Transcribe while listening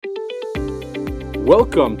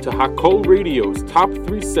Welcome to Hakol Radio's Top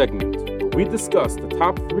 3 segment, where we discuss the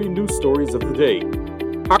top 3 news stories of the day.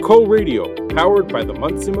 Hakol Radio, powered by the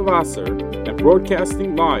Monsey Mavasser and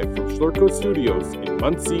broadcasting live from Schlurko Studios in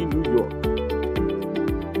Monsey, New York.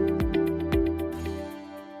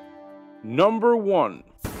 Number 1.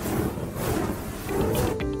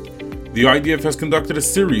 The IDF has conducted a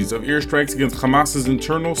series of airstrikes against Hamas's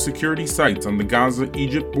internal security sites on the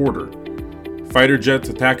Gaza-Egypt border. Fighter jets,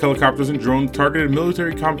 attack helicopters, and drones targeted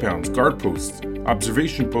military compounds, guard posts,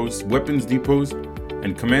 observation posts, weapons depots,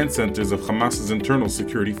 and command centers of Hamas's internal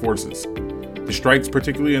security forces. The strikes,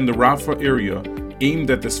 particularly in the Rafah area, aimed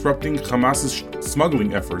at disrupting Hamas's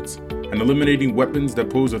smuggling efforts and eliminating weapons that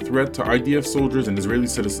pose a threat to IDF soldiers and Israeli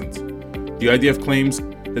citizens. The IDF claims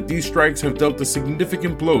that these strikes have dealt a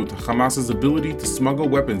significant blow to Hamas's ability to smuggle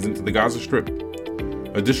weapons into the Gaza Strip.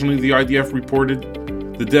 Additionally, the IDF reported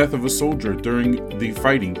the death of a soldier during the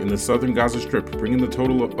fighting in the southern Gaza Strip, bringing the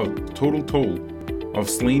total toll of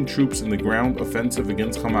slain troops in the ground offensive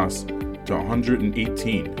against Hamas to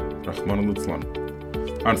 118. Rahman al-Islam.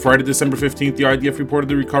 On Friday, December 15th, the IDF reported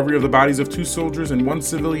the recovery of the bodies of 2 soldiers and 1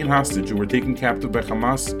 civilian hostage who were taken captive by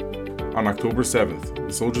Hamas on October 7th.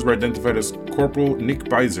 The soldiers were identified as Corporal Nick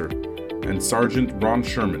Beiser and Sergeant Ron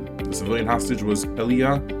Sherman. The civilian hostage was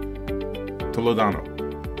Elia Toledano,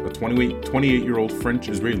 a 28-year-old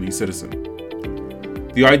French-Israeli citizen.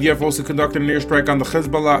 The IDF also conducted an airstrike on the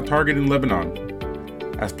Hezbollah target in Lebanon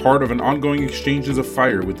as part of an ongoing exchanges of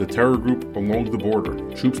fire with the terror group along the border.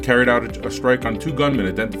 Troops carried out a strike on 2 gunmen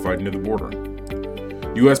identified near the border.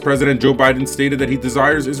 U.S. President Joe Biden stated that he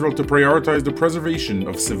desires Israel to prioritize the preservation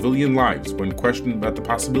of civilian lives when questioned about the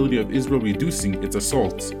possibility of Israel reducing its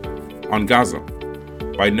assaults on Gaza.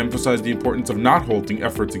 Biden emphasized the importance of not halting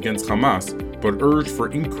efforts against Hamas, but urged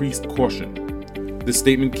for increased caution. This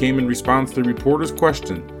statement came in response to the reporter's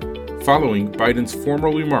question following Biden's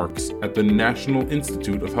formal remarks at the National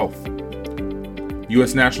Institute of Health.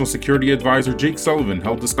 U.S. National Security Advisor Jake Sullivan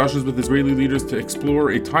held discussions with Israeli leaders to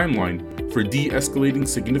explore a timeline for de-escalating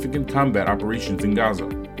significant combat operations in Gaza.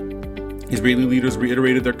 Israeli leaders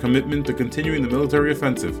reiterated their commitment to continuing the military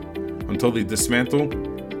offensive until they dismantle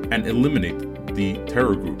and eliminate the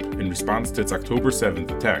terror group in response to its October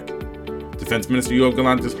 7th attack. Defense Minister Yoav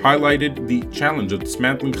Gallant has highlighted the challenge of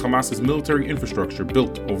dismantling Hamas's military infrastructure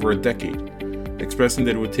built over a decade, expressing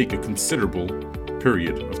that it would take a considerable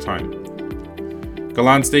period of time.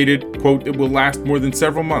 Gallant stated, quote, "It will last more than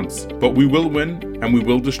several months, but we will win and we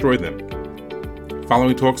will destroy them."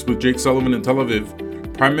 Following talks with Jake Sullivan in Tel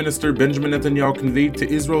Aviv, Prime Minister Benjamin Netanyahu conveyed to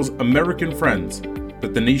Israel's American friends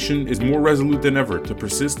that the nation is more resolute than ever to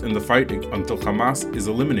persist in the fight until Hamas is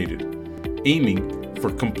eliminated, aiming for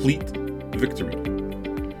complete victory.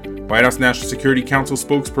 White House National Security Council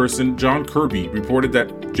spokesperson John Kirby reported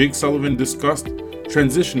that Jake Sullivan discussed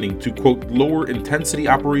transitioning to, quote, lower intensity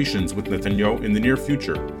operations with Netanyahu in the near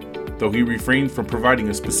future, though he refrained from providing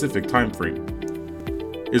a specific time frame.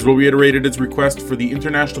 Israel reiterated its request for the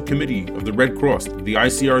International Committee of the Red Cross, the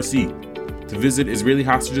ICRC, to visit Israeli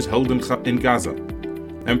hostages held in Gaza,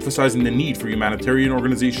 emphasizing the need for humanitarian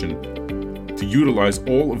organization to utilize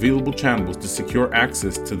all available channels to secure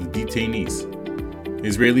access to the detainees.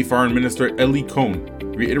 Israeli Foreign Minister Eli Cohen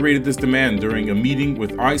reiterated this demand during a meeting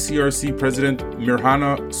with ICRC President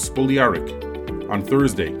Mirhana Spoliarik on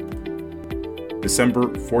Thursday, December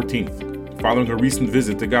 14th, following her recent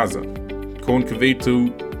visit to Gaza. Cohen conveyed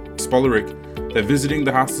to Spoliarik that visiting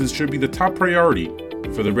the hostages should be the top priority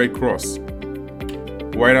for the Red Cross.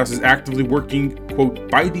 The White House is actively working,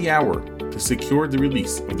 quote, by the hour to secure the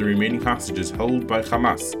release of the remaining hostages held by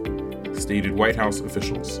Hamas, stated White House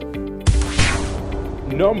officials.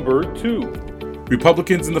 Number 2.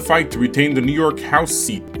 Republicans in the fight to retain the New York House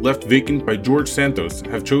seat left vacant by George Santos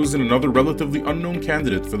have chosen another relatively unknown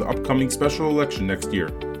candidate for the upcoming special election next year,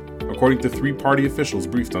 according to 3 party officials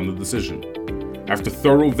briefed on the decision. After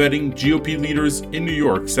thorough vetting, GOP leaders in New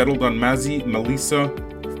York settled on Mazi Melissa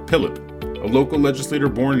Philip, a local legislator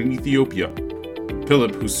born in Ethiopia.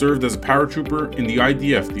 Philip, who served as a paratrooper in the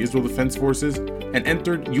IDF, the Israel Defense Forces, and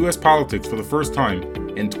entered U.S. politics for the first time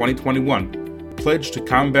in 2021, pledged to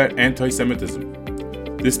combat anti-Semitism.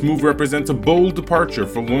 This move represents a bold departure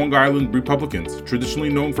for Long Island Republicans, traditionally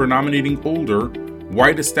known for nominating older,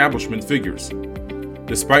 white establishment figures.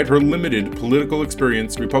 Despite her limited political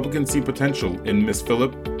experience, Republicans see potential in Ms.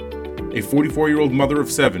 Phillip, a 44-year-old mother of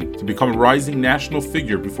 7, to become a rising national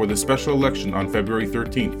figure before the special election on February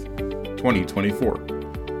 13th, 2024.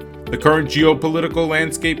 The current geopolitical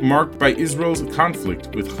landscape marked by Israel's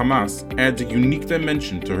conflict with Hamas adds a unique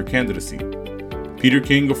dimension to her candidacy. Peter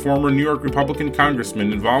King, a former New York Republican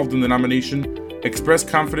congressman involved in the nomination, expressed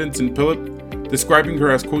confidence in Phillip describing her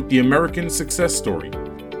as, quote, the American success story,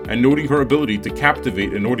 and noting her ability to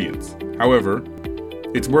captivate an audience. However,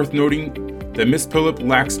 it's worth noting that Ms. Pillip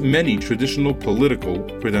lacks many traditional political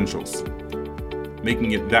credentials,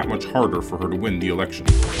 making it that much harder for her to win the election.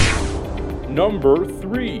 Number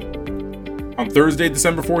 3. On Thursday,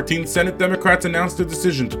 December 14th, Senate Democrats announced their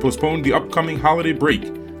decision to postpone the upcoming holiday break,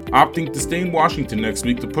 opting to stay in Washington next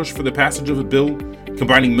week to push for the passage of a bill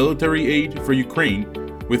combining military aid for Ukraine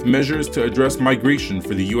with measures to address migration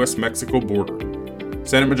for the U.S.-Mexico border.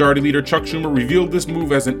 Senate Majority Leader Chuck Schumer revealed this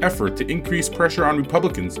move as an effort to increase pressure on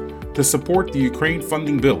Republicans to support the Ukraine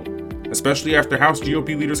funding bill, especially after House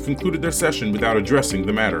GOP leaders concluded their session without addressing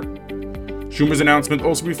the matter. Schumer's announcement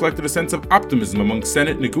also reflected a sense of optimism among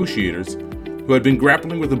Senate negotiators who had been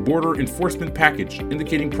grappling with a border enforcement package,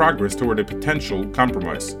 indicating progress toward a potential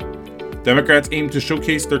compromise. Democrats aim to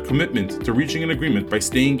showcase their commitment to reaching an agreement by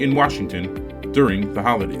staying in Washington during the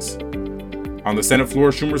holidays. On the Senate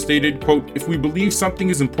floor, Schumer stated, quote, if we believe something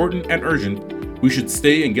is important and urgent, we should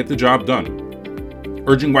stay and get the job done,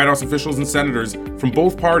 urging White House officials and senators from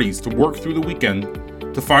both parties to work through the weekend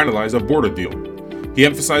to finalize a border deal. He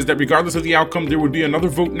emphasized that regardless of the outcome, there would be another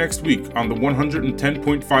vote next week on the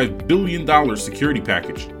 $110.5 billion security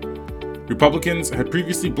package. Republicans had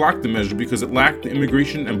previously blocked the measure because it lacked the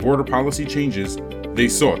immigration and border policy changes they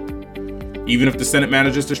sought. Even if the Senate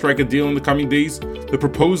manages to strike a deal in the coming days, the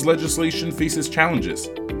proposed legislation faces challenges.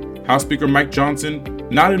 House Speaker Mike Johnson,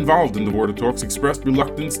 not involved in the border talks, expressed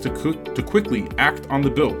reluctance to quickly act on the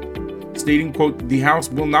bill, stating, quote, the House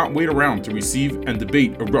will not wait around to receive and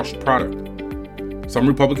debate a rushed product. Some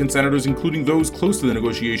Republican senators, including those close to the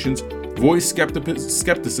negotiations, voiced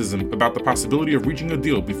skepticism about the possibility of reaching a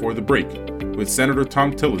deal before the break, with Senator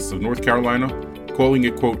Tom Tillis of North Carolina calling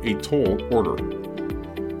it, quote, a tall order.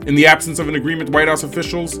 In the absence of an agreement, White House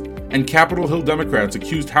officials and Capitol Hill Democrats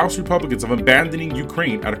accused House Republicans of abandoning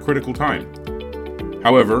Ukraine at a critical time.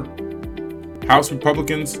 However, House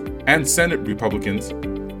Republicans and Senate Republicans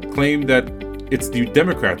claim that it's the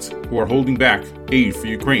Democrats who are holding back aid for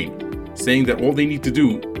Ukraine, saying that all they need to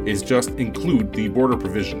do is just include the border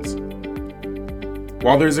provisions.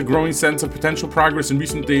 While there's a growing sense of potential progress in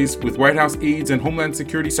recent days, with White House aides and Homeland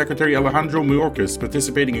Security Secretary Alejandro Mayorkas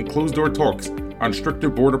participating in closed-door talks on stricter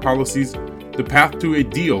border policies, the path to a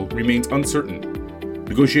deal remains uncertain.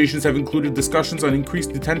 Negotiations have included discussions on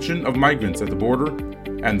increased detention of migrants at the border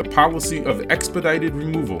and the policy of expedited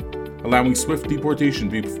removal, allowing swift deportation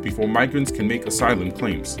before migrants can make asylum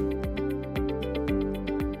claims.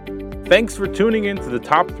 Thanks for tuning in to the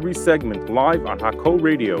Top 3 segment live on Hakol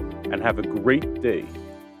Radio, and have a great day.